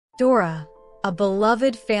Dora, a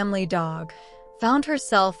beloved family dog, found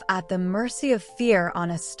herself at the mercy of fear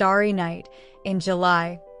on a starry night in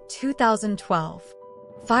July 2012.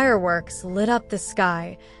 Fireworks lit up the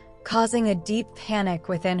sky, causing a deep panic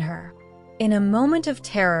within her. In a moment of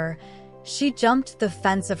terror, she jumped the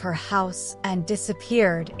fence of her house and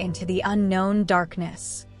disappeared into the unknown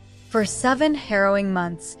darkness. For 7 harrowing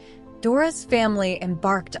months, Dora's family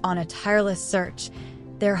embarked on a tireless search,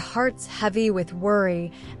 their hearts heavy with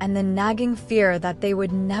worry and the nagging fear that they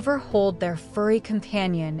would never hold their furry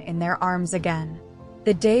companion in their arms again.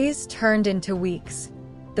 The days turned into weeks,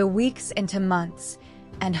 the weeks into months,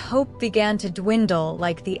 and hope began to dwindle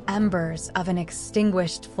like the embers of an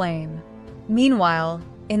extinguished flame. Meanwhile,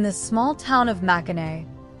 in the small town of Mackinac,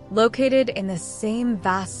 located in the same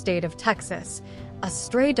vast state of Texas, a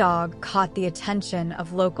stray dog caught the attention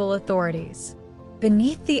of local authorities.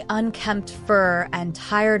 Beneath the unkempt fur and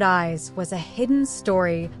tired eyes was a hidden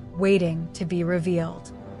story waiting to be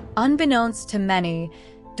revealed. Unbeknownst to many,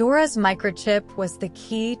 Dora's microchip was the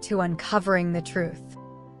key to uncovering the truth.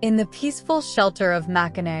 In the peaceful shelter of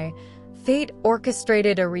Mackinac, fate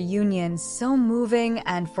orchestrated a reunion so moving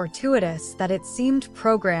and fortuitous that it seemed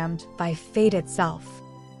programmed by fate itself.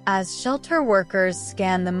 As shelter workers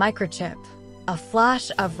scanned the microchip, a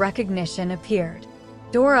flash of recognition appeared.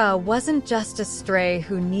 Dora wasn't just a stray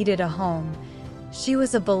who needed a home. She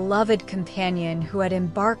was a beloved companion who had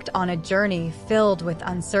embarked on a journey filled with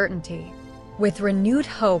uncertainty. With renewed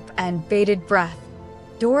hope and bated breath,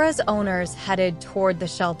 Dora's owners headed toward the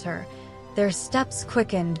shelter, their steps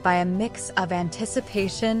quickened by a mix of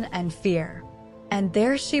anticipation and fear. And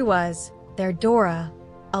there she was, their Dora,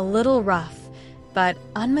 a little rough, but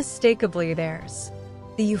unmistakably theirs.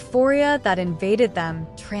 The euphoria that invaded them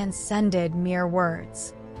transcended mere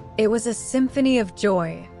words. It was a symphony of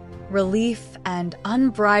joy, relief, and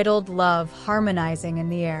unbridled love harmonizing in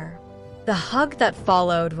the air. The hug that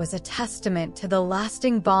followed was a testament to the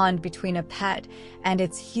lasting bond between a pet and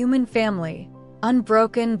its human family,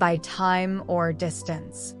 unbroken by time or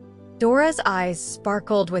distance. Dora's eyes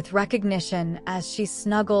sparkled with recognition as she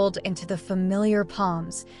snuggled into the familiar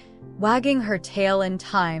palms, wagging her tail in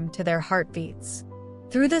time to their heartbeats.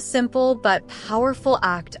 Through the simple but powerful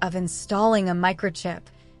act of installing a microchip,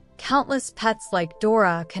 countless pets like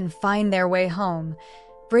Dora can find their way home,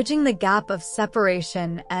 bridging the gap of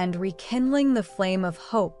separation and rekindling the flame of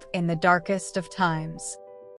hope in the darkest of times.